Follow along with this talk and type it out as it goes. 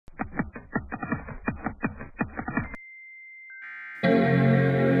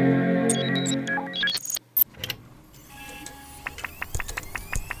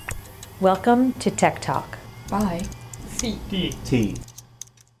Welcome to Tech Talk. By CDT.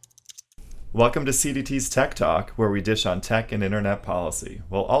 Welcome to CDT's Tech Talk, where we dish on tech and internet policy,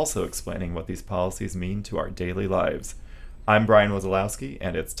 while also explaining what these policies mean to our daily lives. I'm Brian Wozolowski,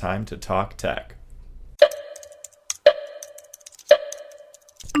 and it's time to talk tech.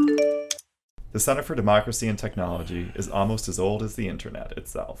 The Center for Democracy and Technology is almost as old as the internet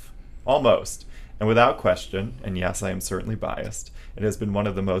itself. Almost. And without question, and yes, I am certainly biased, it has been one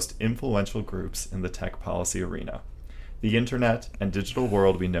of the most influential groups in the tech policy arena. The internet and digital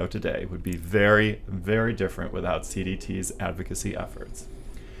world we know today would be very, very different without CDT's advocacy efforts.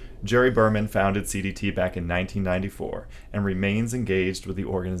 Jerry Berman founded CDT back in 1994 and remains engaged with the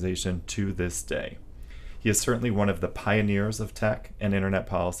organization to this day. He is certainly one of the pioneers of tech and internet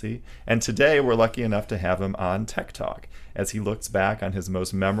policy, and today we're lucky enough to have him on Tech Talk as he looks back on his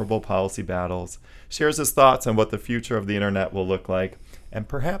most memorable policy battles, shares his thoughts on what the future of the internet will look like, and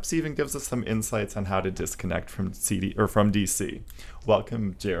perhaps even gives us some insights on how to disconnect from from DC.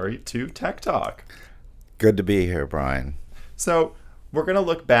 Welcome, Jerry, to Tech Talk. Good to be here, Brian. So we're going to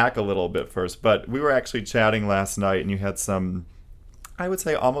look back a little bit first, but we were actually chatting last night, and you had some, I would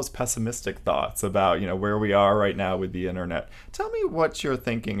say, almost pessimistic thoughts about, where we are right now with the internet. Tell me what you're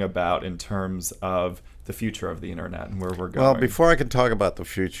thinking about in terms of the future of the internet and where we're going. Well, before I can talk about the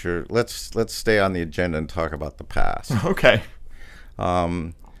future, let's stay on the agenda and talk about the past. Okay.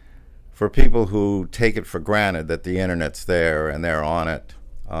 For people who take it for granted that the internet's there and they're on it,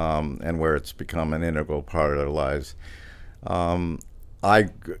 and where it's become an integral part of their lives,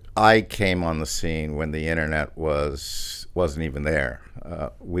 I came on the scene when the internet wasn't even there.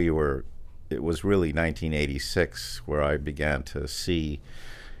 It was really 1986 where I began to see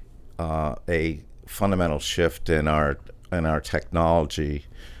a fundamental shift in our technology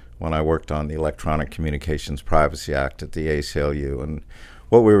when I worked on the Electronic Communications Privacy Act at the ACLU. And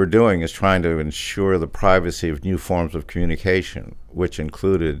what we were doing is trying to ensure the privacy of new forms of communication, which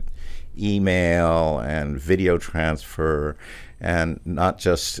included email and video transfer and not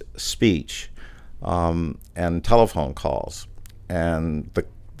just speech, and telephone calls. And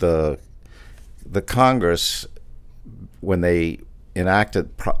the Congress, when they enacted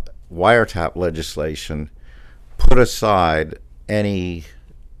wiretap legislation, put aside any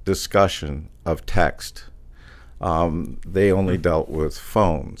discussion of text. They only dealt with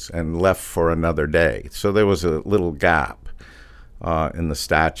phones and left for another day. So there was a little gap in the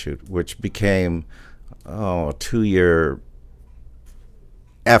statute, which became a 2-year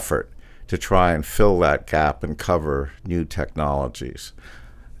effort to try and fill that gap and cover new technologies.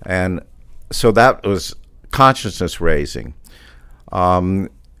 And so that was consciousness raising.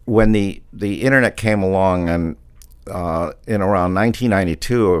 When the internet came along, and in around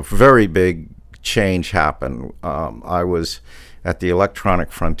 1992, a very big change happened. I was at the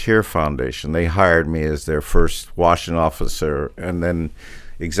Electronic Frontier Foundation. They hired me as their first Washington officer and then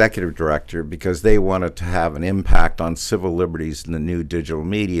executive director because they wanted to have an impact on civil liberties in the new digital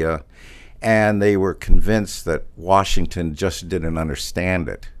media, and they were convinced that Washington just didn't understand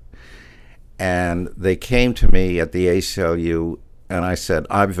it. And they came to me at the ACLU, and I said,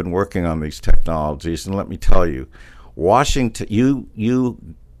 I've been working on these technologies, and let me tell you, Washington,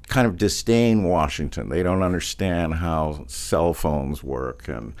 you kind of disdain Washington. They don't understand how cell phones work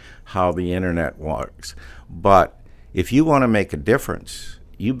and how the internet works. But if you want to make a difference,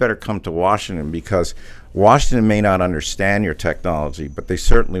 you better come to Washington, because Washington may not understand your technology, but they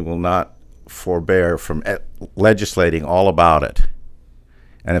certainly will not forbear from legislating all about it.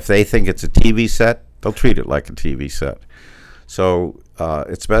 And if they think it's a TV set, they'll treat it like a TV set. So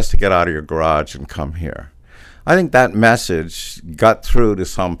it's best to get out of your garage and come here. I think that message got through to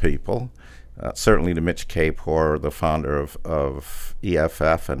some people, certainly to Mitch Kapor, the founder of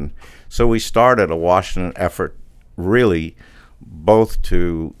EFF. And so we started a Washington effort, really, both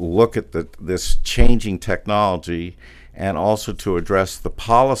to look at this changing technology and also to address the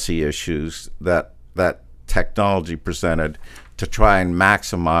policy issues that technology presented to try and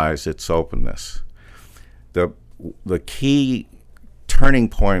maximize its openness. The key turning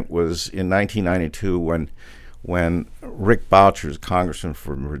point was in 1992 when Rick Boucher, congressman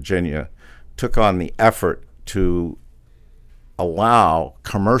from Virginia, took on the effort to allow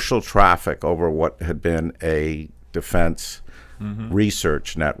commercial traffic over what had been a defense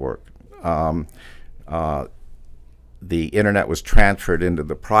research network. The internet was transferred into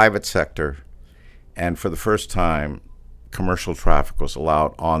the private sector, and for the first time, commercial traffic was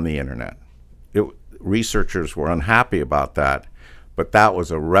allowed on the internet. Researchers were unhappy about that, but that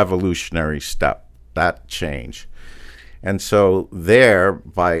was a revolutionary step, that change. And so there,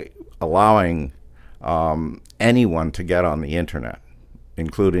 by allowing anyone to get on the internet,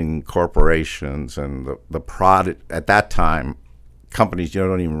 including corporations and at that time, companies you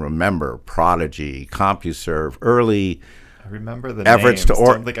don't even remember, Prodigy, CompuServe, early I remember the efforts names. to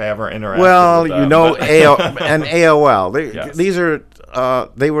Don't think I ever interacted well, with them. And AOL. Yes. These are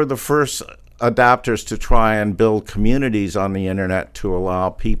they were the first adapters to try and build communities on the internet to allow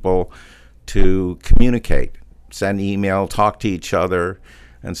people to communicate, send email, talk to each other,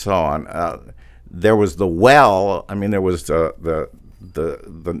 and so on. There was the well. I mean, there was the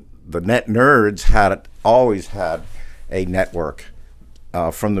net nerds always had a network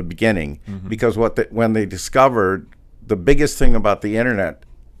from the beginning, because when they discovered the biggest thing about the internet,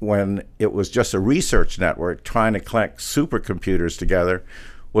 when it was just a research network trying to collect supercomputers together,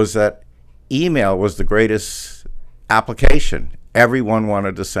 was that email was the greatest application. Everyone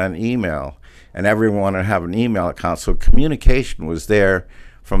wanted to send email, and everyone wanted to have an email account. So communication was there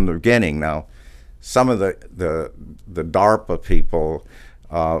from the beginning. Now, some of the DARPA people,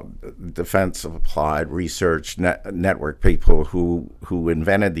 Defense of Applied Research Network people who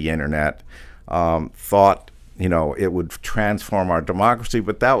invented the internet, thought it would transform our democracy,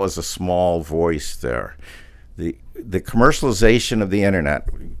 but that was a small voice there. The commercialization of the internet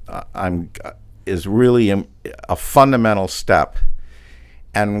is really a fundamental step.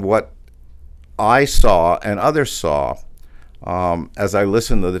 And what I saw and others saw as I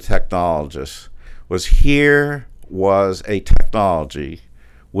listened to the technologists was a technology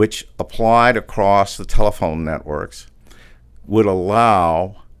which applied across the telephone networks would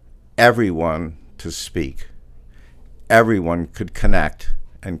allow everyone to speak. Everyone could connect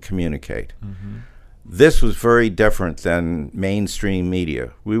and communicate. Mm-hmm. This was very different than mainstream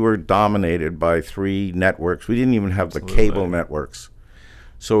media. We were dominated by 3 networks. We didn't even have the cable networks.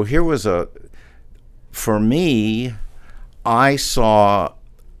 So here was for me, I saw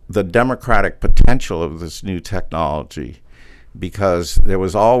the democratic potential of this new technology, because there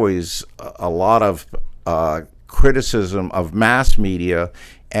was always a lot of criticism of mass media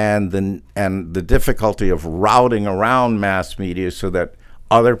and the difficulty of routing around mass media so that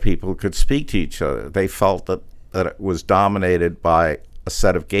other people could speak to each other. They felt that it was dominated by a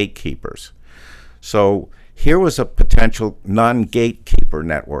set of gatekeepers. So here was a potential non-gatekeeper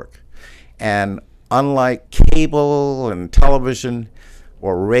network. And unlike cable and television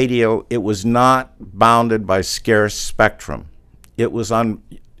or radio, it was not bounded by scarce spectrum. It was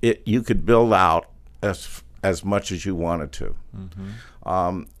you could build out as much as you wanted to.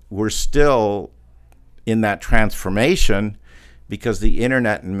 Mm-hmm. We're still in that transformation, because the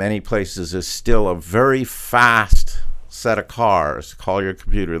internet in many places is still a very fast set of cars, call your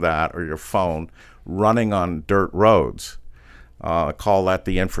computer that, or your phone, running on dirt roads. Call that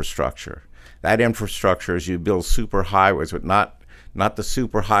the infrastructure. That infrastructure is you build super highways, but not the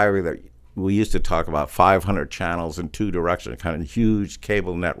super highway that we used to talk about, 500 channels in 2 directions, kind of huge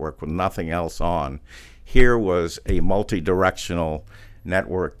cable network with nothing else on. Here was a multi-directional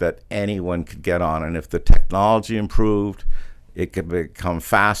network that anyone could get on, and if the technology improved, it could become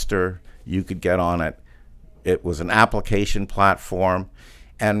faster. You could get on it. It was an application platform.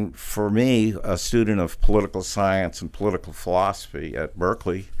 And for me, a student of political science and political philosophy at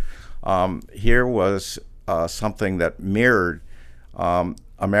Berkeley, here was something that mirrored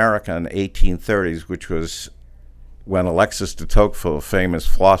America in the 1830s, which was when Alexis de Tocqueville, a famous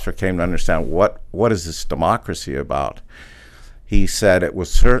philosopher, came to understand what is this democracy about. He said it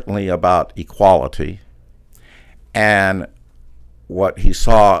was certainly about equality, and what he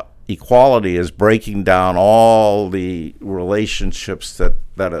saw equality is breaking down all the relationships that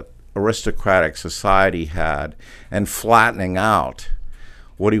an aristocratic society had and flattening out.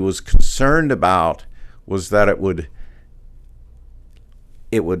 What he was concerned about was that it would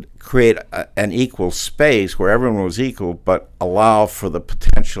create an equal space where everyone was equal, but allow for the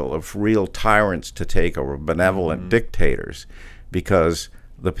potential of real tyrants to take over, benevolent dictators, because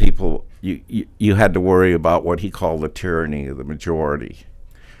the people, you had to worry about what he called the tyranny of the majority.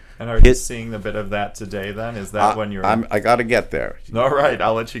 And are you seeing a bit of that today then? Is that when you're... I got to get there. All right,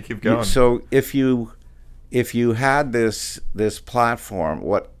 I'll let you keep going. So if you had this platform,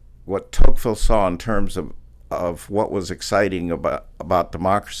 what Tocqueville saw in terms of what was exciting about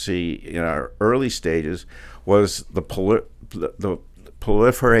democracy in our early stages was the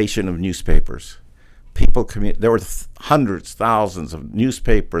proliferation of newspapers. There were hundreds, thousands of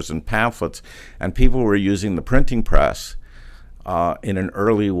newspapers and pamphlets, and people were using the printing press in an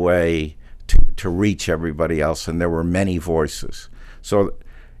early way to reach everybody else, and there were many voices. So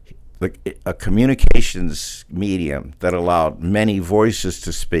a communications medium that allowed many voices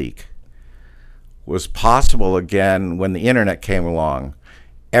to speak was possible again when the internet came along.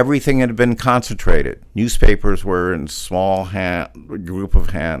 everything had been concentrated. Newspapers were in small group of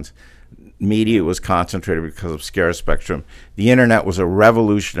hands. Media was concentrated because of scarce spectrum. The internet was a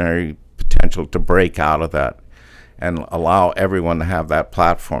revolutionary potential to break out of that and allow everyone to have that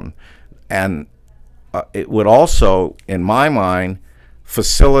platform. And it would also, in my mind,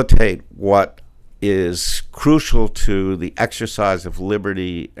 facilitate what is crucial to the exercise of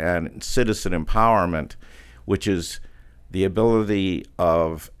liberty and citizen empowerment, which is the ability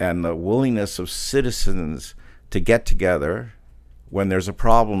of and the willingness of citizens to get together when there's a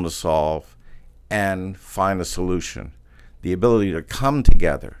problem to solve and find a solution. The ability to come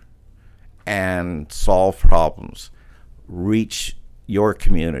together and solve problems, reach your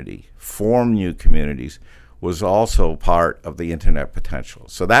community, form new communities, was also part of the internet potential.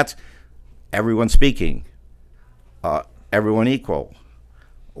 So that's everyone speaking, everyone equal,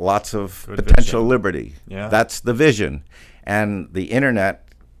 lots of Good potential vision. Liberty. Yeah. That's the vision. And the internet,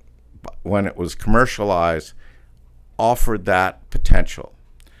 when it was commercialized, offered that potential.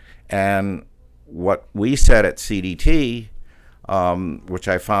 And what we said at CDT, which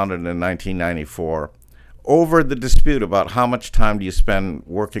I founded in 1994, over the dispute about how much time do you spend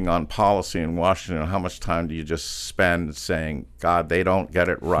working on policy in Washington and how much time do you just spend saying, God, they don't get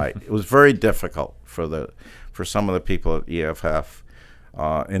it right. It was very difficult for some of the people at EFF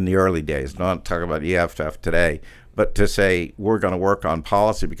in the early days, not talking about EFF today, but to say we're going to work on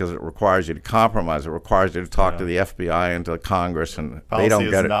policy because it requires you to compromise. It requires you to talk to the FBI and to Congress, and Policy they don't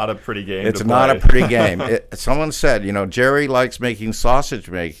get it. is not a pretty game It's to not play. a pretty game. Someone said, Jerry likes making sausage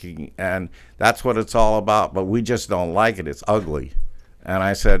making, and that's what it's all about, but we just don't like it. It's ugly. And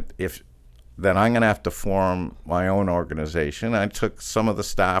I said, then I'm going to have to form my own organization. I took some of the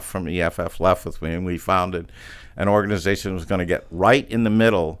staff from EFF left with me, and we founded an organization that was going to get right in the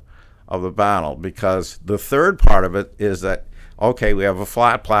middle of the battle, because the third part of it is that, okay, we have a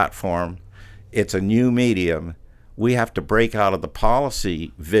flat platform. It's a new medium. We have to break out of the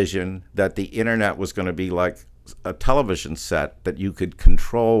policy vision that the internet was going to be like a television set, that you could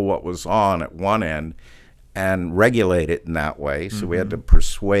control what was on at one end and regulate it in that way. So we had to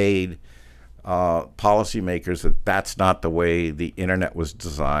persuade policymakers that that's not the way the internet was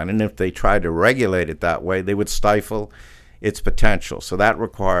designed. And if they tried to regulate it that way, they would stifle its potential. So that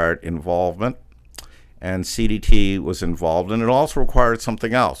required involvement, and CDT was involved. And it also required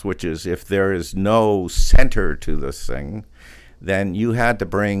something else, which is if there is no center to this thing, then you had to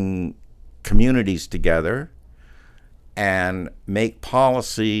bring communities together and make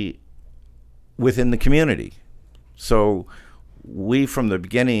policy within the community. So we, from the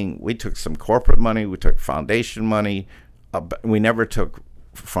beginning, we took some corporate money, we took foundation money, we never took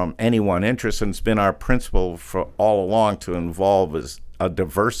from any one interest, and it's been our principle for all along to involve as a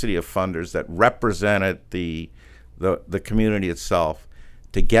diversity of funders that represented the community itself,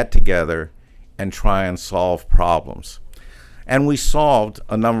 to get together and try and solve problems. And we solved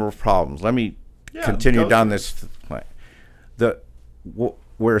a number of problems. Let me continue down this way.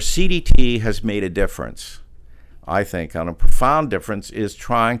 Where CDT has made a difference, I think, on a profound difference, is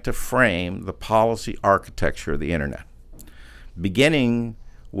trying to frame the policy architecture of the internet, beginning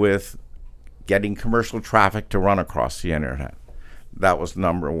with getting commercial traffic to run across the internet. That was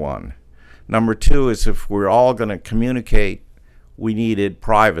number one. Number two is, if we're all going to communicate, we needed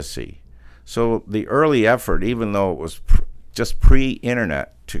privacy. So the early effort, even though it was just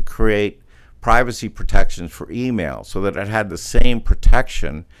pre-internet, to create privacy protections for email so that it had the same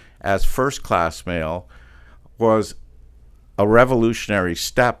protection as first-class mail, was a revolutionary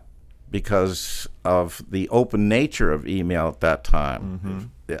step because of the open nature of email at that time.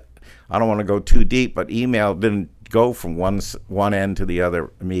 I don't want to go too deep, but email didn't go from one end to the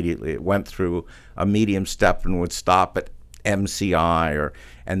other immediately. It went through a medium step and would stop at MCI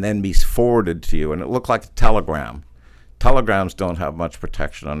and then be forwarded to you, and it looked like a telegram. Telegrams don't have much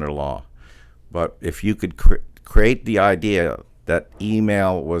protection under law, but if you could create the idea that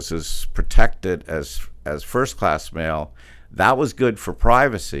email was as protected as first-class mail, that was good for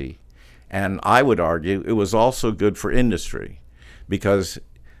privacy. And I would argue it was also good for industry, because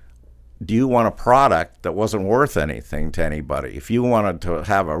do you want a product that wasn't worth anything to anybody? If you wanted to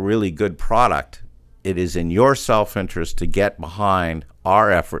have a really good product, it is in your self-interest to get behind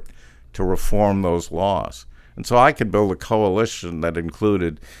our effort to reform those laws. And so I could build a coalition that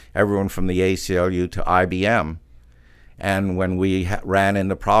included everyone from the ACLU to IBM. And when we ran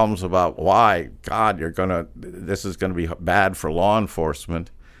into problems about why, God, this is going to be bad for law enforcement.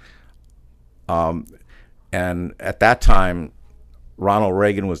 And at that time, Ronald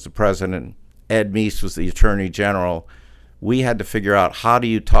Reagan was the president, Ed Meese was the attorney general, we had to figure out, how do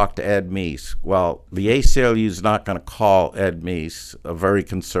you talk to Ed Meese? Well, the ACLU is not going to call Ed Meese, a very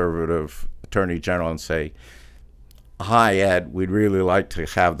conservative attorney general, and say, hi, Ed, we'd really like to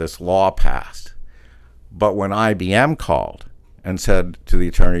have this law passed. But when IBM called and said to the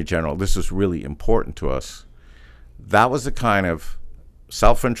attorney general, this is really important to us, that was the kind of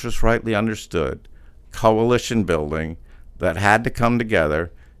self-interest, rightly understood, coalition building that had to come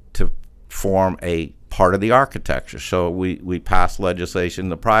together to form a part of the architecture. So we passed legislation in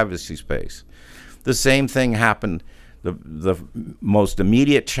the privacy space. The same thing happened. The most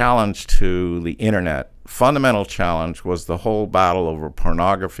immediate challenge to the internet, fundamental challenge, was the whole battle over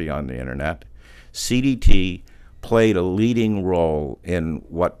pornography on the internet. CDT played a leading role in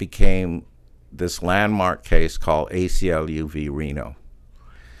what became this landmark case called ACLU v. Reno.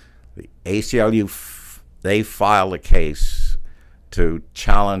 The ACLU, they filed a case to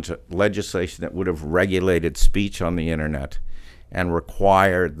challenge legislation that would have regulated speech on the internet and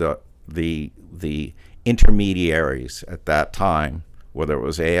required the intermediaries at that time, whether it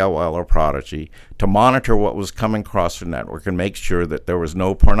was AOL or Prodigy, to monitor what was coming across the network and make sure that there was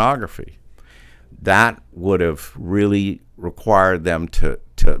no pornography. That would have really required them to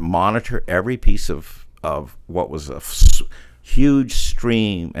monitor every piece of what was a huge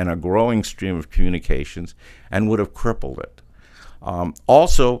stream and a growing stream of communications, and would have crippled it.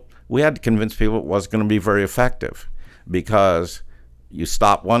 Also, we had to convince people it was going to be very effective, because you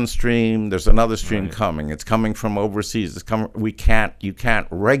stop one stream, there's another stream coming. It's coming from overseas. You can't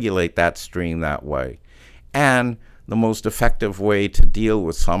regulate that stream that way. And the most effective way to deal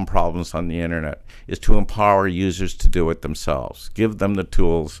with some problems on the internet is to empower users to do it themselves. Give them the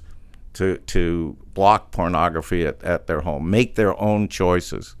tools to block pornography at their home, make their own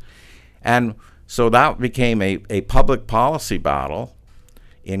choices. And so that became a public policy battle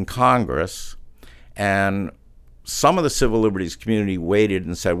in Congress, and some of the civil liberties community waited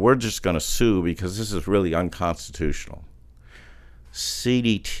and said, we're just going to sue because this is really unconstitutional.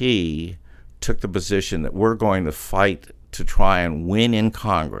 CDT took the position that we're going to fight to try and win in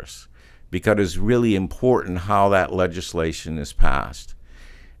Congress, because it's really important how that legislation is passed.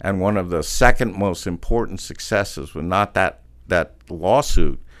 And one of the second most important successes was not that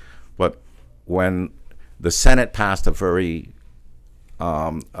lawsuit, but when the Senate passed a very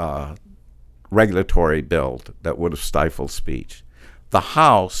regulatory bill that would have stifled speech. The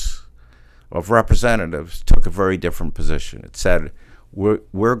House of Representatives took a very different position. It said,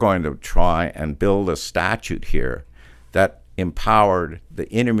 we're going to try and build a statute here that empowered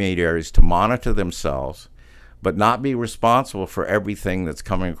the intermediaries to monitor themselves, but not be responsible for everything that's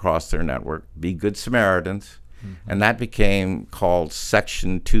coming across their network, be good Samaritans. Mm-hmm. And that became called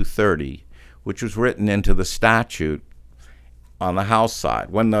Section 230, which was written into the statute on the House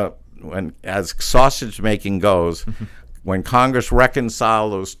side. When as sausage making goes, when Congress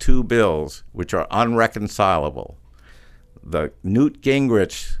reconciled those two bills, which are unreconcilable, the Newt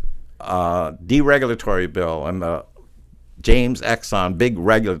Gingrich deregulatory bill and the James Exxon big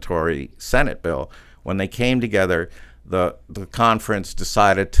regulatory Senate bill, when they came together, the conference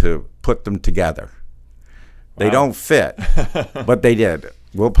decided to put them together. They don't fit, but they did.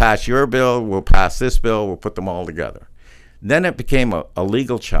 We'll pass your bill, we'll pass this bill, we'll put them all together. Then it became a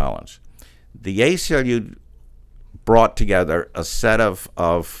legal challenge. The ACLU brought together a set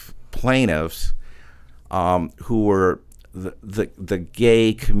of plaintiffs who were the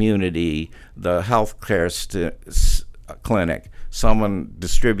gay community, the healthcare clinic, someone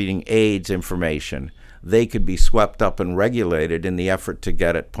distributing AIDS information. They could be swept up and regulated in the effort to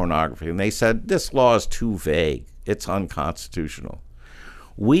get at pornography. And they said, this law is too vague. It's unconstitutional.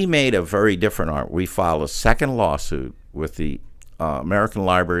 We made a very different argument. We filed a second lawsuit with the American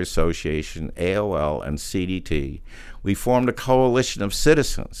Library Association, AOL, and CDT. We formed a coalition of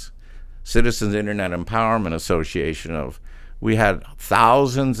Citizens Internet Empowerment Association. We had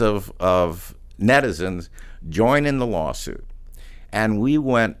thousands of netizens join in the lawsuit. And we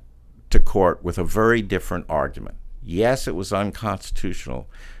went to court with a very different argument. Yes, it was unconstitutional,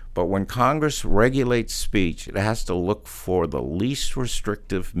 but when Congress regulates speech, it has to look for the least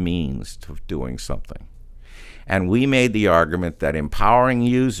restrictive means of doing something. And we made the argument that empowering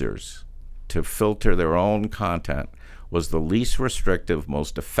users to filter their own content was the least restrictive,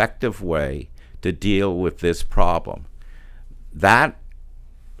 most effective way to deal with this problem. That,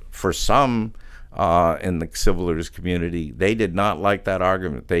 for some in the civil liberties community, they did not like that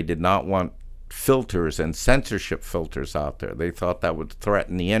argument. They did not want filters and censorship filters out there. They thought that would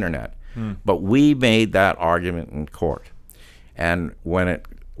threaten the internet. But we made that argument in court. And when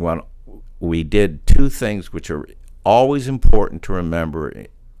we did two things which are always important to remember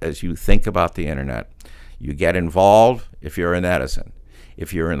as you think about the internet. You get involved if you're in Edison.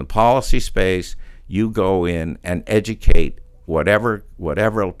 If you're in the policy space, you go in and educate whatever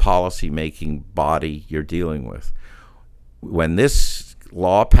policy-making body you're dealing with. When this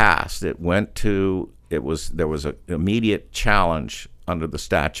law passed, there was an immediate challenge under the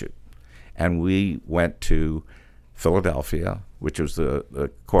statute, and we went to Philadelphia, which was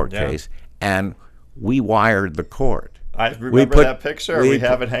the court case, and we wired the court. I remember that picture. We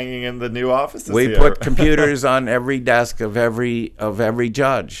have it hanging in the new offices. We put computers on every desk of every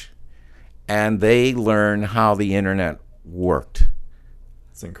judge, and they learn how the internet worked.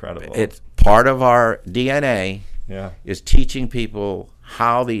 It's incredible. It's part of our DNA. Is teaching people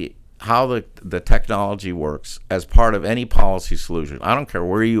how the technology works as part of any policy solution. I don't care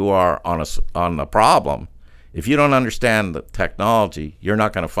where you are on the problem. If you don't understand the technology, you're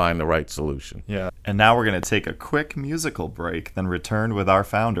not going to find the right solution. Yeah. And now we're going to take a quick musical break, then return with our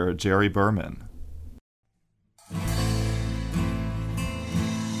founder, Jerry Berman.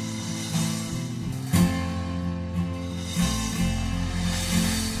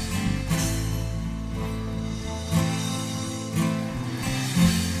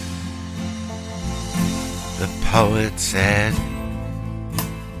 The poet said,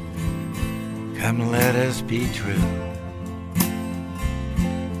 "Come, let us be true."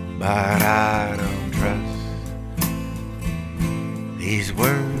 But I don't trust these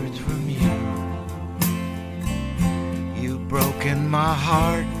words from you. You've broken my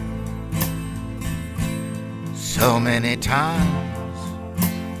heart so many times.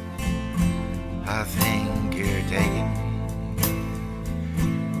 I think you're taking me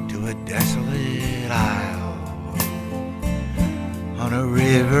to a desolate isle on a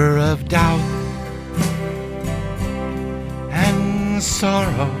river of doubt and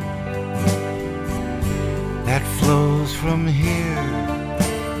sorrow that flows from here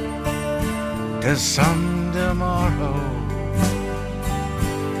to some tomorrow.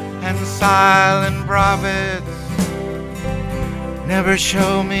 And silent prophets never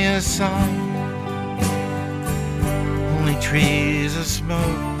show me a sign, only trees of smoke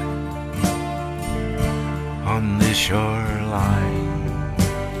on the shoreline.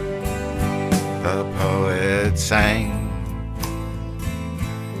 The poet sang,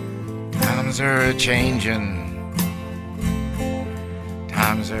 "Times are a-changin',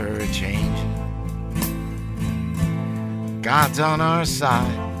 times are a-changin'. God's on our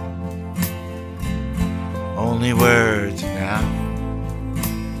side, only words now,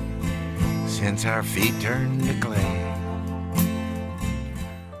 since our feet turned to clay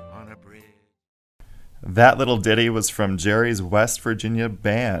on a bridge." That little ditty was from Jerry's West Virginia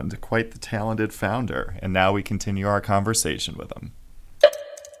band, quite the talented founder. And now we continue our conversation with him.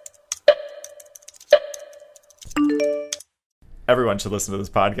 Everyone should listen to this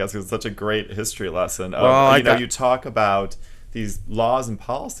podcast because it's such a great history lesson. You talk about these laws and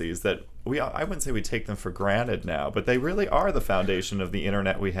policies that I wouldn't say we take them for granted now, but they really are the foundation of the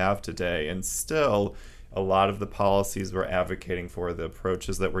internet we have today. And still, a lot of the policies we're advocating for, the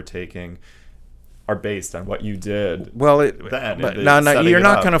approaches that we're taking, are based on what you did. Well, you're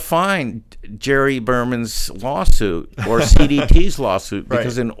not going to find Jerry Berman's lawsuit or CDT's lawsuit,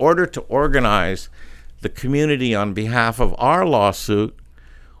 because in order to organize the community on behalf of our lawsuit,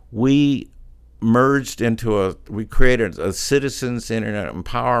 we created a Citizens Internet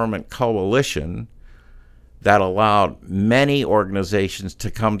Empowerment Coalition that allowed many organizations to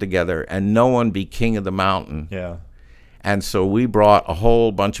come together and no one be king of the mountain. Yeah. And so we brought a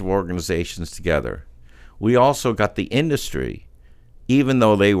whole bunch of organizations together. We also got the industry, even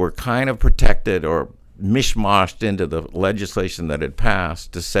though they were kind of protected or mishmashed into the legislation that had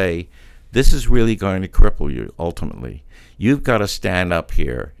passed, to say, this is really going to cripple you ultimately. You've got to stand up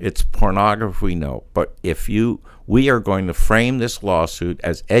here. It's pornography, we know. But we are going to frame this lawsuit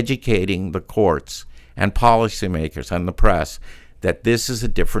as educating the courts and policymakers and the press that this is a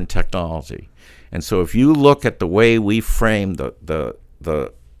different technology. And so if you look at the way we framed the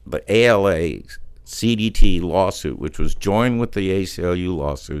ALA CDT lawsuit, which was joined with the ACLU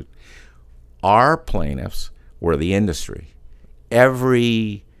lawsuit, our plaintiffs were the industry.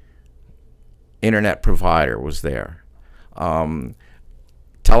 Every internet provider was there.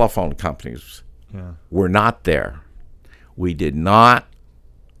 Telephone companies were not there. We did not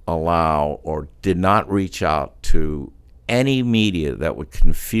allow or did not reach out to any media that would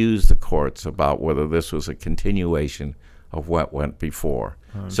confuse the courts about whether this was a continuation of what went before.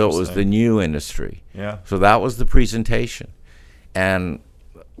 Oh, so it was the new industry. Yeah. So that was the presentation. And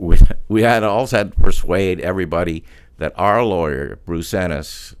we also had to persuade everybody that our lawyer, Bruce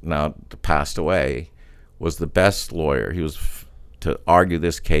Ennis, now passed away, was the best lawyer. He was to argue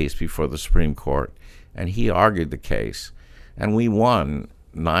this case before the Supreme Court. and he argued the case, and we won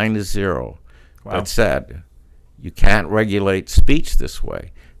 9-0. Wow. That said, you can't regulate speech this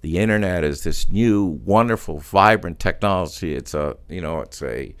way. The internet is this new, wonderful, vibrant technology. It's a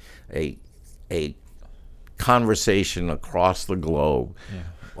conversation across the globe. Yeah.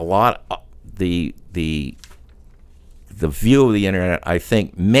 A lot the view of the internet, I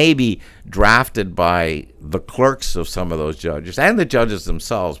think, maybe drafted by the clerks of some of those judges and the judges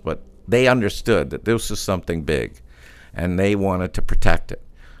themselves, but they understood that this was something big, and they wanted to protect it.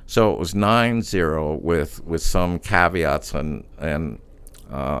 So it was 9-0 with some caveats and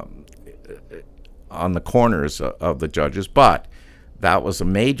on the corners of the judges, but that was a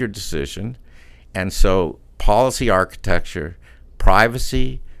major decision. And so policy architecture,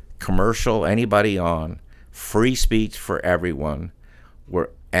 privacy, commercial, anybody on, free speech for everyone,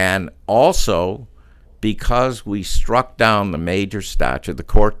 and also because we struck down the major statute, the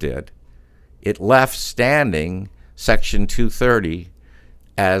court did, it left standing Section 230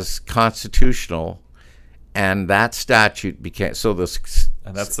 as constitutional, and that statute became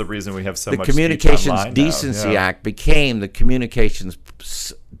And that's the reason we have so the much Communications speech online Decency now. Yeah. Act became the Communications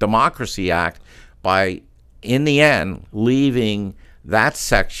Democracy Act by, in the end, leaving that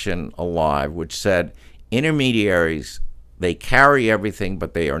section alive, which said intermediaries, they carry everything,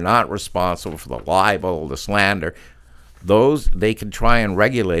 but they are not responsible for the libel, the slander. Those, they can try and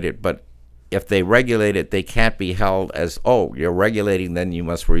regulate it, but if they regulate it, they can't be held as, oh, you're regulating, then you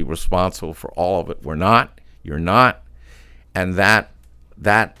must be responsible for all of it. We're not. You're not. And that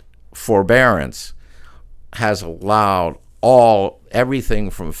forbearance has allowed everything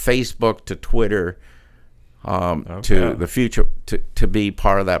from Facebook to Twitter to the future to be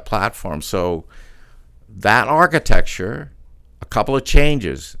part of that platform. So that architecture, a couple of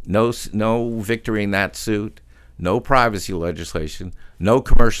changes, no victory in that suit, no privacy legislation, no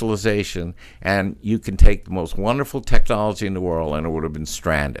commercialization, and you can take the most wonderful technology in the world and it would have been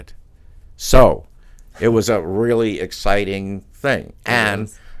stranded. So it was a really exciting thing.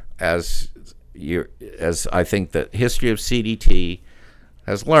 And as I think the history of CDT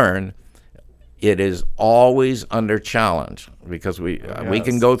has learned, it is always under challenge because we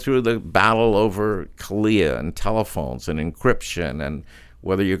can go through the battle over CALIA and telephones and encryption and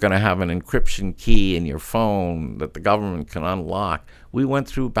whether you're going to have an encryption key in your phone that the government can unlock. We went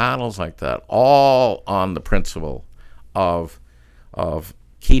through battles like that, all on the principle of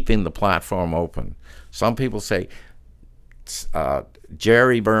keeping the platform open. Some people say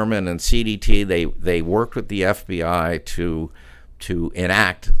Jerry Berman and CDT, they worked with the FBI to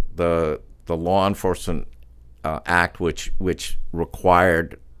enact the Law Enforcement Act, which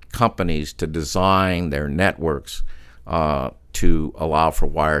required companies to design their networks to allow for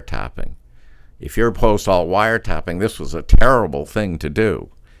wiretapping. If you're opposed to all wiretapping, this was a terrible thing to do.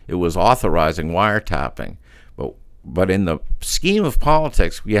 It was authorizing wiretapping. But in the scheme of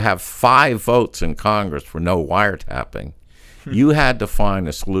politics, you have 5 votes in Congress for no wiretapping. You had to find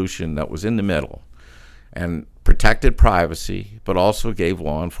a solution that was in the middle and protected privacy, but also gave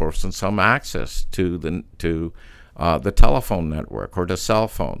law enforcement some access to the telephone network or to cell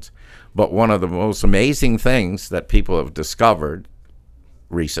phones. But one of the most amazing things that people have discovered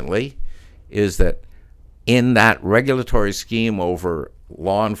recently is that in that regulatory scheme over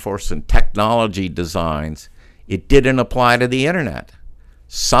law enforcement technology designs, it didn't apply to the internet.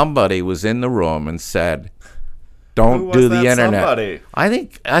 Somebody was in the room and said, don't do the internet. Somebody? I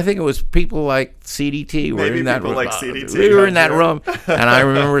think it was people like CDT. Maybe in that people room. like CDT. We were in that room, and I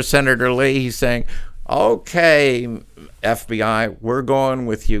remember Senator Leahy saying, okay, FBI, we're going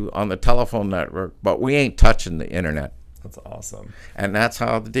with you on the telephone network, but we ain't touching the internet. That's awesome. And that's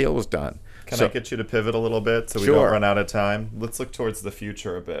how the deal was done. Can I get you to pivot a little bit so we Sure. don't run out of time? Let's look towards the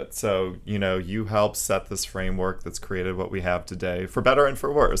future a bit. So, you helped set this framework that's created what we have today, for better and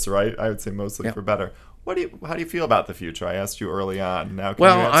for worse, right? I would say mostly for better. How do you feel about the future? I asked you early on. Now can you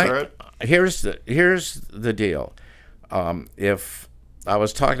answer it? Here's the deal. If I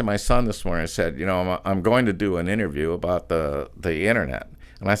was talking to my son this morning, I said, I'm going to do an interview about the internet.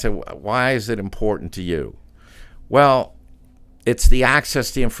 And I said, why is it important to you? Well, it's the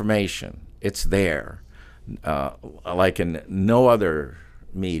access to information. It's there, like in no other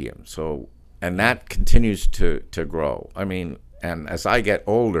medium. So, and that continues to grow. I mean, and as I get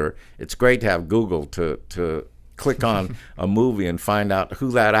older, it's great to have Google to click on a movie and find out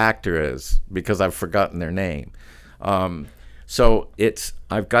who that actor is because I've forgotten their name. So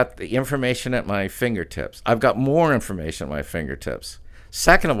I've got the information at my fingertips. I've got more information at my fingertips.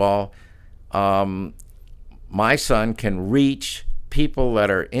 Second of all, my son can reach people that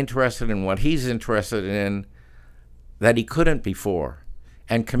are interested in what he's interested in that he couldn't before.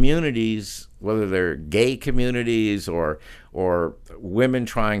 And communities whether they're gay communities or women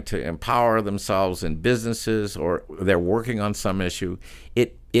trying to empower themselves in businesses, or they're working on some issue,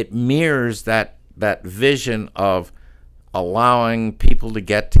 it mirrors that vision of allowing people to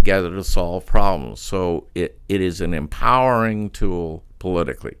get together to solve problems. So it is an empowering tool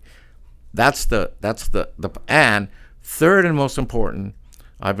politically. That's the and third and most important,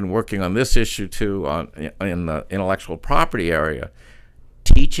 I've been working on this issue too in the intellectual property area,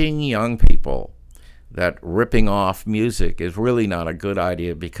 teaching young people that ripping off music is really not a good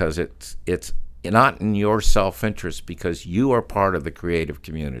idea, because it's not in your self-interest, because you are part of the creative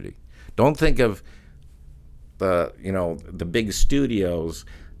community. Don't think of the big studios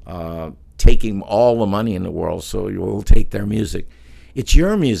taking all the money in the world, so you will take their music. It's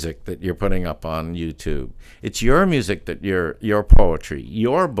your music that you're putting up on YouTube. It's your music that your poetry,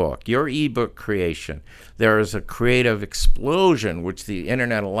 your book, your ebook creation. There is a creative explosion which the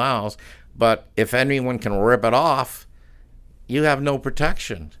internet allows, but if anyone can rip it off, you have no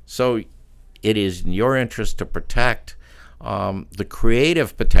protection. So it is in your interest to protect the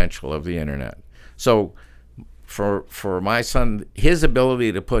creative potential of the internet. So for my son, his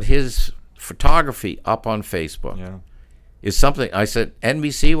ability to put his photography up on Facebook is something. I said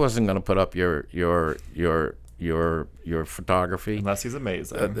NBC wasn't going to put up your photography unless he's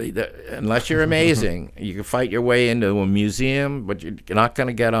amazing. Unless you're amazing, you can fight your way into a museum, but you're not going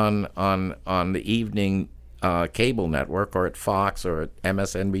to get on the evening cable network or at Fox or at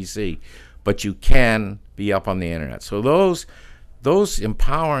MSNBC. But you can be up on the internet. So those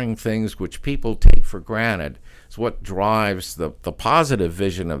empowering things which people take for granted is what drives the positive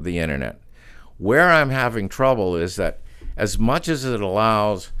vision of the internet. Where I'm having trouble is that as much as it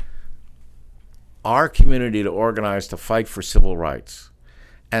allows our community to organize to fight for civil rights,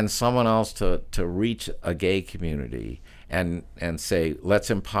 and someone else to reach a gay community and say,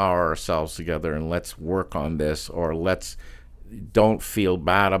 let's empower ourselves together and let's work on this, or don't feel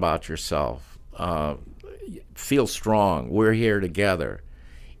bad about yourself, feel strong, we're here together.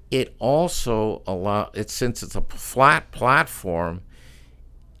 It also since it's a flat platform,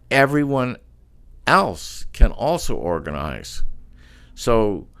 everyone else can also organize.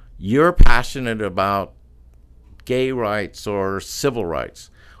 So you're passionate about gay rights or civil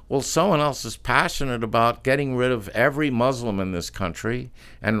rights. Well, someone else is passionate about getting rid of every Muslim in this country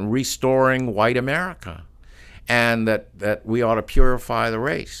and restoring white America, and that we ought to purify the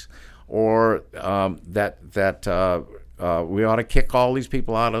race, or that we ought to kick all these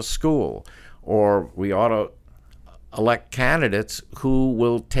people out of school, or we ought to elect candidates who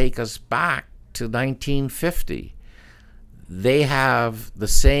will take us back to 1950. They have the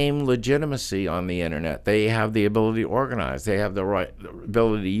same legitimacy on the internet. They have the ability to organize. They have the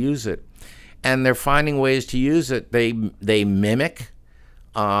ability to use it, and they're finding ways to use it. They mimic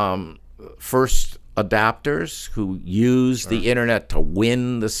first adapters who use the internet to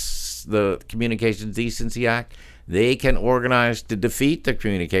win the Communications Decency Act. They can organize to defeat the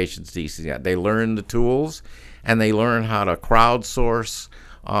Communications Decency Act. They learn the tools, and they learn how to crowdsource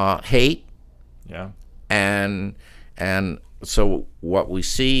hate. Yeah. And so what we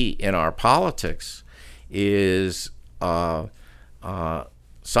see in our politics is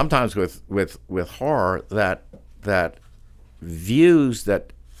sometimes with horror that views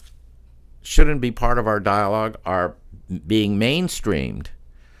that shouldn't be part of our dialogue are being mainstreamed.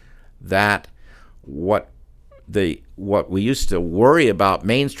 That what we used to worry about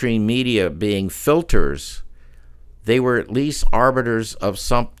mainstream media being filters, they were at least arbiters of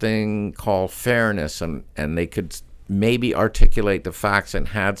something called fairness, and they could maybe articulate the facts and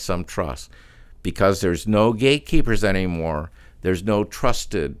had some trust. Because there's no gatekeepers anymore, there's no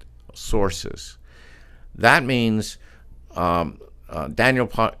trusted sources. That means Daniel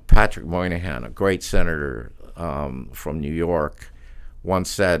Patrick Moynihan, a great senator from New York, once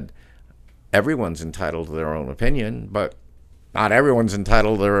said, everyone's entitled to their own opinion, but not everyone's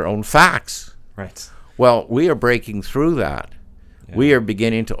entitled to their own facts. Right. Well, we are breaking through that. Yeah. We are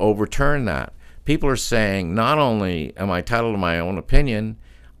beginning to overturn that. People are saying, not only am I entitled to my own opinion,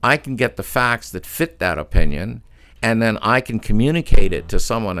 I can get the facts that fit that opinion, and then I can communicate it to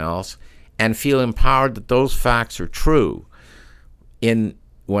someone else and feel empowered that those facts are true. When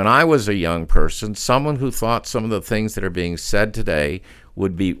I was a young person, someone who thought some of the things that are being said today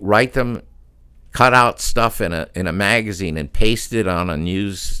would be cut out stuff in a magazine and paste it on a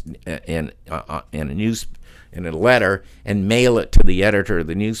in a letter and mail it to the editor of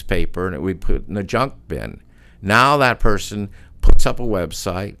the newspaper, and it would put in a junk bin. Now that person puts up a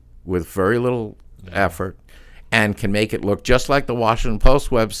website with very little effort and can make it look just like the Washington Post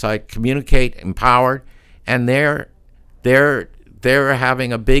website, communicate, empowered, and they're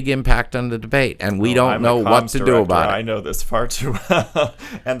having a big impact on the debate, and we don't I'm know a what comms to do director. about it. I know this far too well.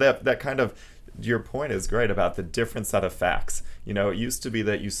 And that kind of, your point is great about the different set of facts. You know, it used to be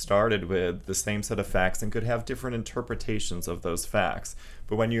that you started with the same set of facts and could have different interpretations of those facts.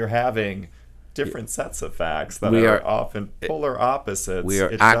 But when you're having different sets of facts that are often polar opposites, we are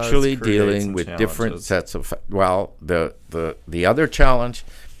it actually does create dealing some with challenges. different sets of well, the other challenge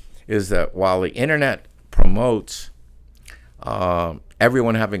is that while the internet promotes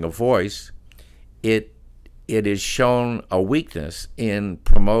everyone having a voice, it is shown a weakness in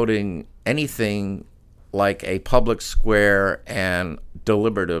promoting anything like a public square and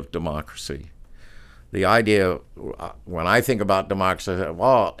deliberative democracy. The idea, when I think about democracy,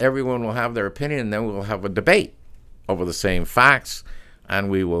 well, everyone will have their opinion, and then we'll have a debate over the same facts,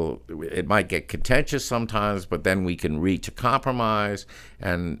 and it might get contentious sometimes, but then we can reach a compromise,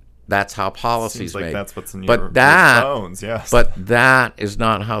 and that's how policies Seems like made. that's what's in But your that- phones, yes. But that is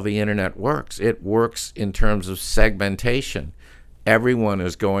not how the internet works. It works in terms of segmentation. Everyone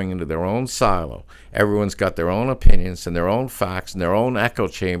is going into their own silo. Everyone's got their own opinions and their own facts and their own echo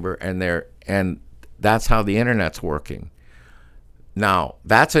chamber, and that's how the internet's working. Now,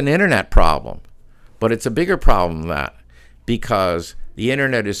 that's an internet problem, but it's a bigger problem than that, because the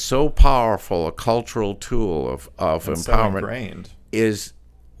internet is so powerful a cultural tool of And so empowerment ingrained. is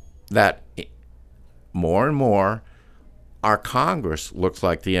that more and more our Congress looks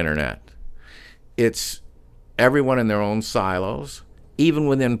like the internet. It's everyone in their own silos. Even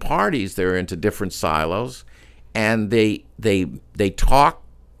within parties, they're into different silos, and they talk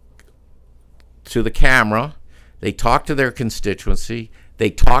to the camera, they talk to their constituency, they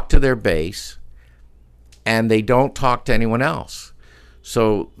talk to their base, and they don't talk to anyone else.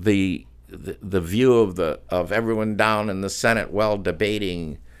 So the view of everyone down in the Senate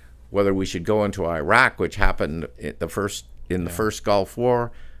debating whether we should go into Iraq, which happened in the first Gulf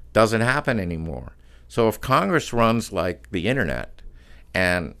War, doesn't happen anymore. So if Congress runs like the internet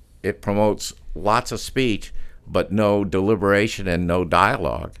and it promotes lots of speech but no deliberation and no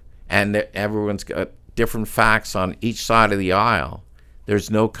dialogue, and everyone's got different facts on each side of the aisle, there's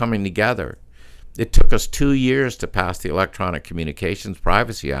no coming together. It took us 2 years to pass the Electronic Communications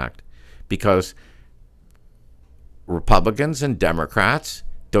Privacy Act because Republicans and Democrats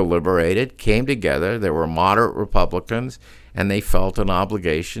deliberated, came together. There were moderate Republicans, and they felt an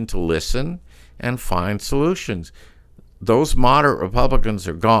obligation to listen and find solutions. Those moderate Republicans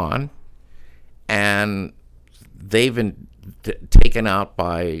are gone, and they've been taken out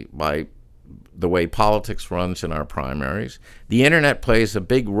by the way politics runs in our primaries. The internet plays a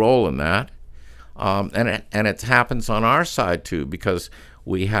big role in that, and it happens on our side too, because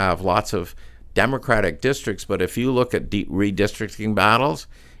we have lots of Democratic districts, but if you look at redistricting battles,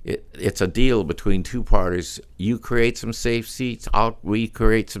 it's a deal between two parties. You create some safe seats, we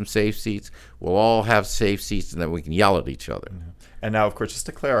create some safe seats, we'll all have safe seats, and then we can yell at each other. And now, of course, just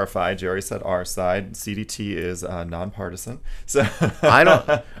to clarify, Jerry said our side. CDT is nonpartisan. So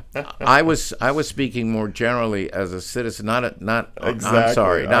I was speaking more generally as a citizen, not Exactly. I'm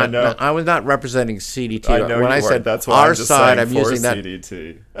sorry. I was not representing CDT. I know when you I said weren't. That's why our I'm just side, saying I'm for using that.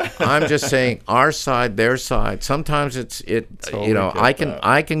 CDT. I'm just saying our side, their side. Sometimes Totally get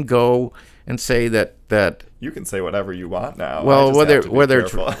I can go and say that You can say whatever you want now. Well, I just have to be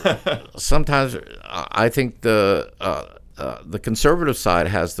careful. sometimes I think the conservative side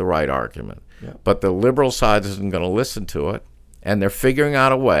has the right argument, Yeah. but the liberal side isn't going to listen to it, and they're figuring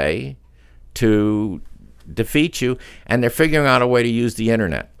out a way to defeat you, and they're figuring out a way to use the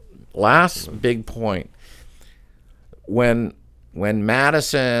internet. Last big point: when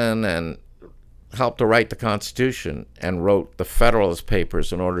Madison and helped to write the Constitution and wrote the Federalist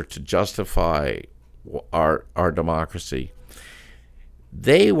Papers in order to justify our democracy,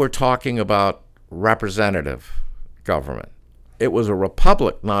 they were talking about representative government. It was a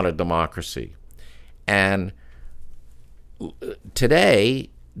republic, not a democracy. And today,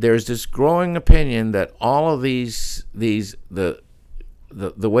 there's this growing opinion that all of the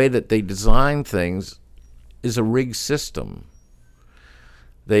way that they design things is a rigged system.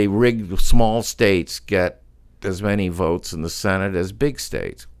 They rig small states get as many votes in the Senate as big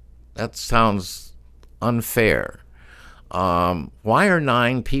states. That sounds unfair. Why are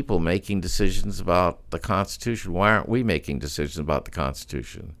 9 people making decisions about the Constitution? Why aren't we making decisions about the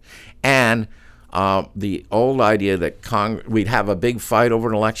Constitution? And the old idea that we'd have a big fight over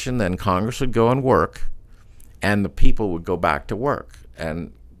an election, then Congress would go and work, and the people would go back to work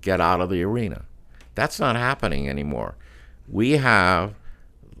and get out of the arena. That's not happening anymore. We have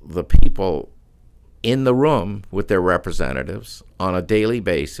the people in the room with their representatives on a daily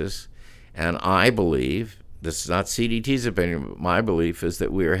basis, and I believe this is not CDT's opinion, but my belief is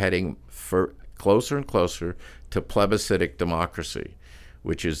that we are heading closer and closer to plebiscitic democracy,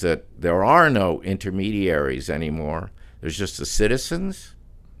 which is that there are no intermediaries anymore. There's just the citizens.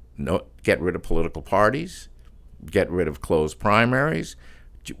 No, get rid of political parties, get rid of closed primaries,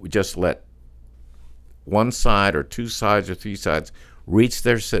 just let one side or two sides or three sides reach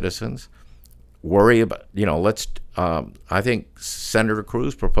their citizens, worry about, I think Senator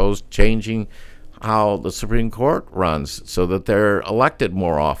Cruz proposed changing how the Supreme Court runs so that they're elected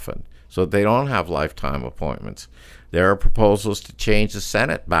more often, so that they don't have lifetime appointments. There are proposals to change the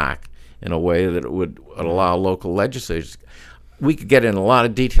Senate back in a way that it would allow local legislatures. We could get in a lot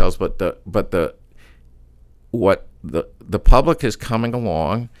of details, but the public is coming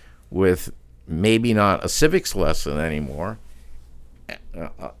along with maybe not a civics lesson anymore,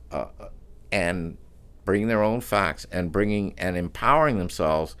 and bringing their own facts and empowering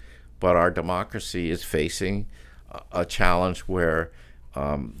themselves. But our democracy is facing a challenge where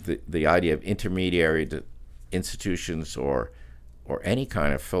the idea of intermediary institutions or any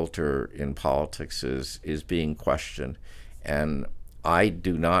kind of filter in politics is being questioned. And I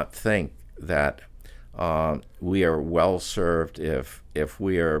do not think that we are well served if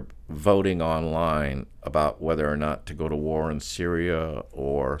we are voting online about whether or not to go to war in Syria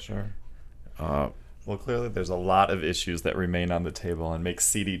or. Sure. Well, clearly there's a lot of issues that remain on the table and make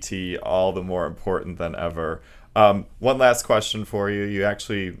CDT all the more important than ever. One last question for you. You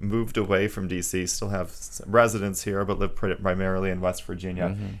actually moved away from D.C., still have residence here, but live primarily in West Virginia.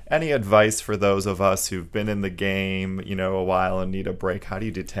 Mm-hmm. Any advice for those of us who've been in the game, a while and need a break? How do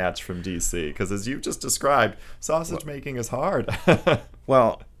you detach from D.C.? Because as you've just described, sausage making is hard.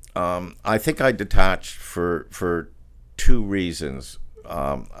 Well, I think I detached for two reasons.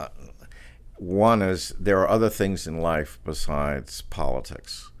 One is there are other things in life besides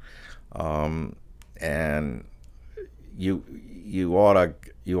politics, and you ought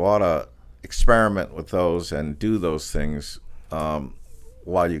to experiment with those and do those things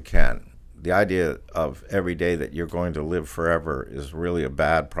while you can. The idea of every day that you're going to live forever is really a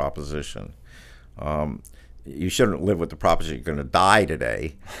bad proposition. You shouldn't live with the proposition you're going to die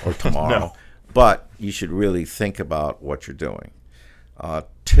today or tomorrow, no. But you should really think about what you're doing.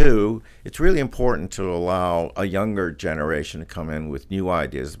 Two, it's really important to allow a younger generation to come in with new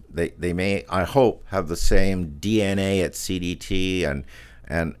ideas. They may, I hope, have the same DNA at CDT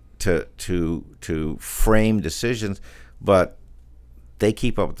and to frame decisions, but they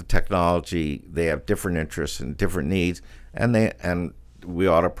keep up with the technology. They have different interests and different needs, and we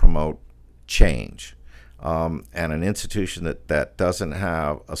ought to promote change. And an institution that doesn't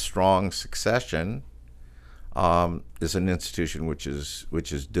have a strong succession is an institution which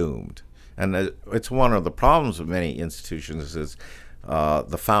is doomed. And it's one of the problems of many institutions is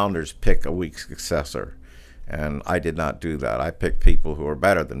the founders pick a weak successor. And I did not do that. I picked people who are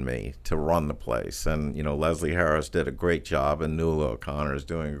better than me to run the place. And, Leslie Harris did a great job, and Nuala O'Connor is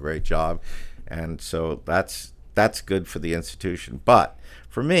doing a great job. And so that's good for the institution. But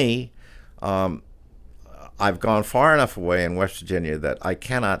for me, I've gone far enough away in West Virginia that I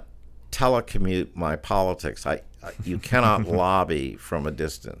cannot telecommute my politics. You cannot lobby from a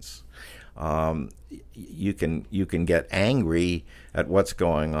distance. You can get angry at what's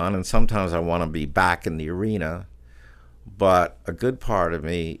going on, and sometimes I want to be back in the arena. But a good part of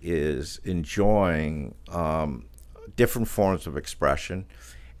me is enjoying different forms of expression,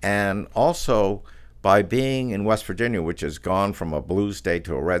 and also by being in West Virginia, which has gone from a blue state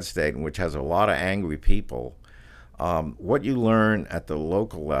to a red state, and which has a lot of angry people. What you learn at the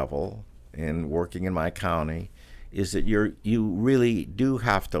local level in working in my county is that you really do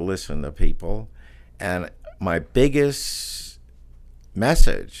have to listen to people. And my biggest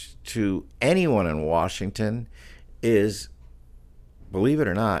message to anyone in Washington is, believe it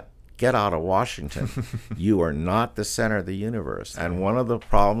or not, get out of Washington. You are not the center of the universe. And one of the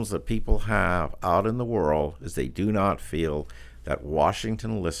problems that people have out in the world is they do not feel that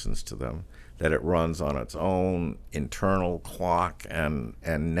Washington listens to them, that it runs on its own internal clock and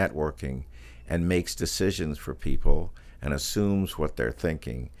networking and makes decisions for people and assumes what they're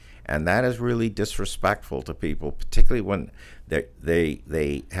thinking. And that is really disrespectful to people, particularly when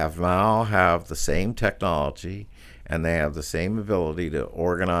they have the same technology and they have the same ability to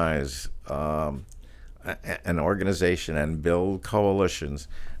organize an organization and build coalitions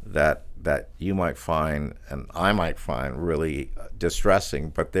that you might find and I might find really distressing,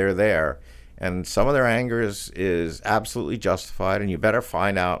 but they're there. And some of their anger is absolutely justified, and you better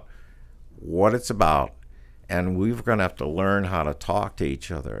find out what it's about. And we're going to have to learn how to talk to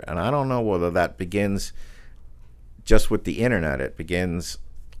each other. And I don't know whether that begins just with the internet. It begins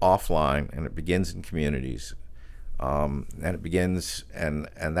offline and it begins in communities. And it begins, and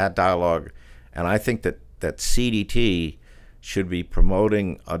that dialogue, and I think that CDT should be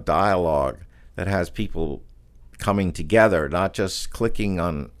promoting a dialogue that has people coming together, not just clicking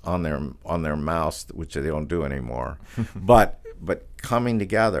on their mouse, which they don't do anymore, but coming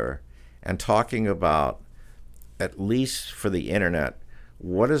together and talking about, at least for the internet,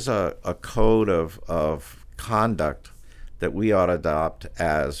 what is a code of conduct that we ought to adopt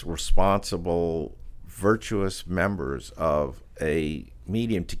as responsible, virtuous members of a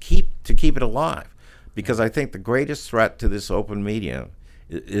medium to keep it alive. Because I think the greatest threat to this open medium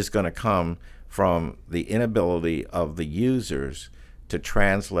is going to come from the inability of the users to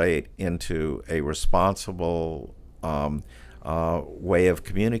translate into a responsible way of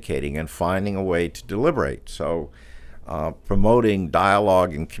communicating and finding a way to deliberate. So promoting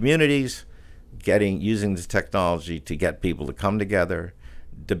dialogue in communities, using this technology to get people to come together,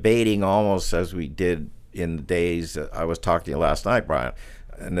 debating almost as we did in the days, I was talking to you last night, Brian,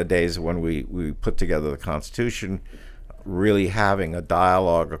 in the days when we put together the Constitution, really having a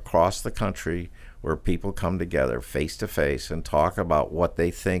dialogue across the country where people come together face to face and talk about what they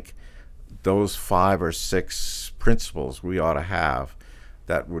think those 5 or 6 principles we ought to have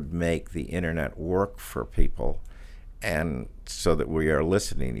that would make the internet work for people, and so that we are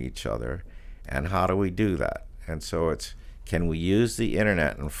listening to each other. And how do we do that? And so it's, can we use the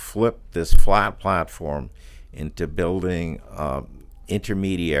internet and flip this flat platform into building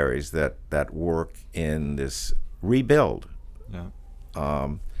intermediaries that work in this rebuild? Yeah.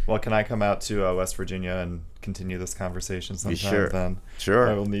 Well, can I come out to West Virginia and continue this conversation sometime? Sure. Then? Sure.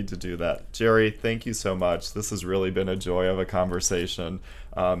 I will need to do that. Jerry, thank you so much. This has really been a joy of a conversation.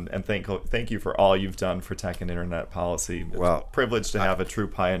 And thank you for all you've done for tech and internet policy. It's a privilege to have a true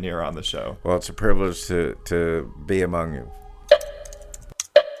pioneer on the show. Well, it's a privilege to be among you.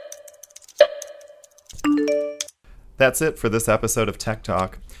 That's it for this episode of Tech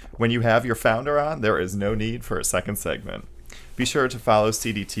Talk. When you have your founder on, there is no need for a second segment. Be sure to follow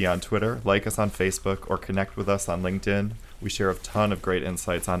CDT on Twitter, like us on Facebook, or connect with us on LinkedIn. We share a ton of great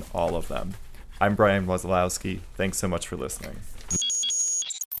insights on all of them. I'm Brian Wozlowski. Thanks so much for listening.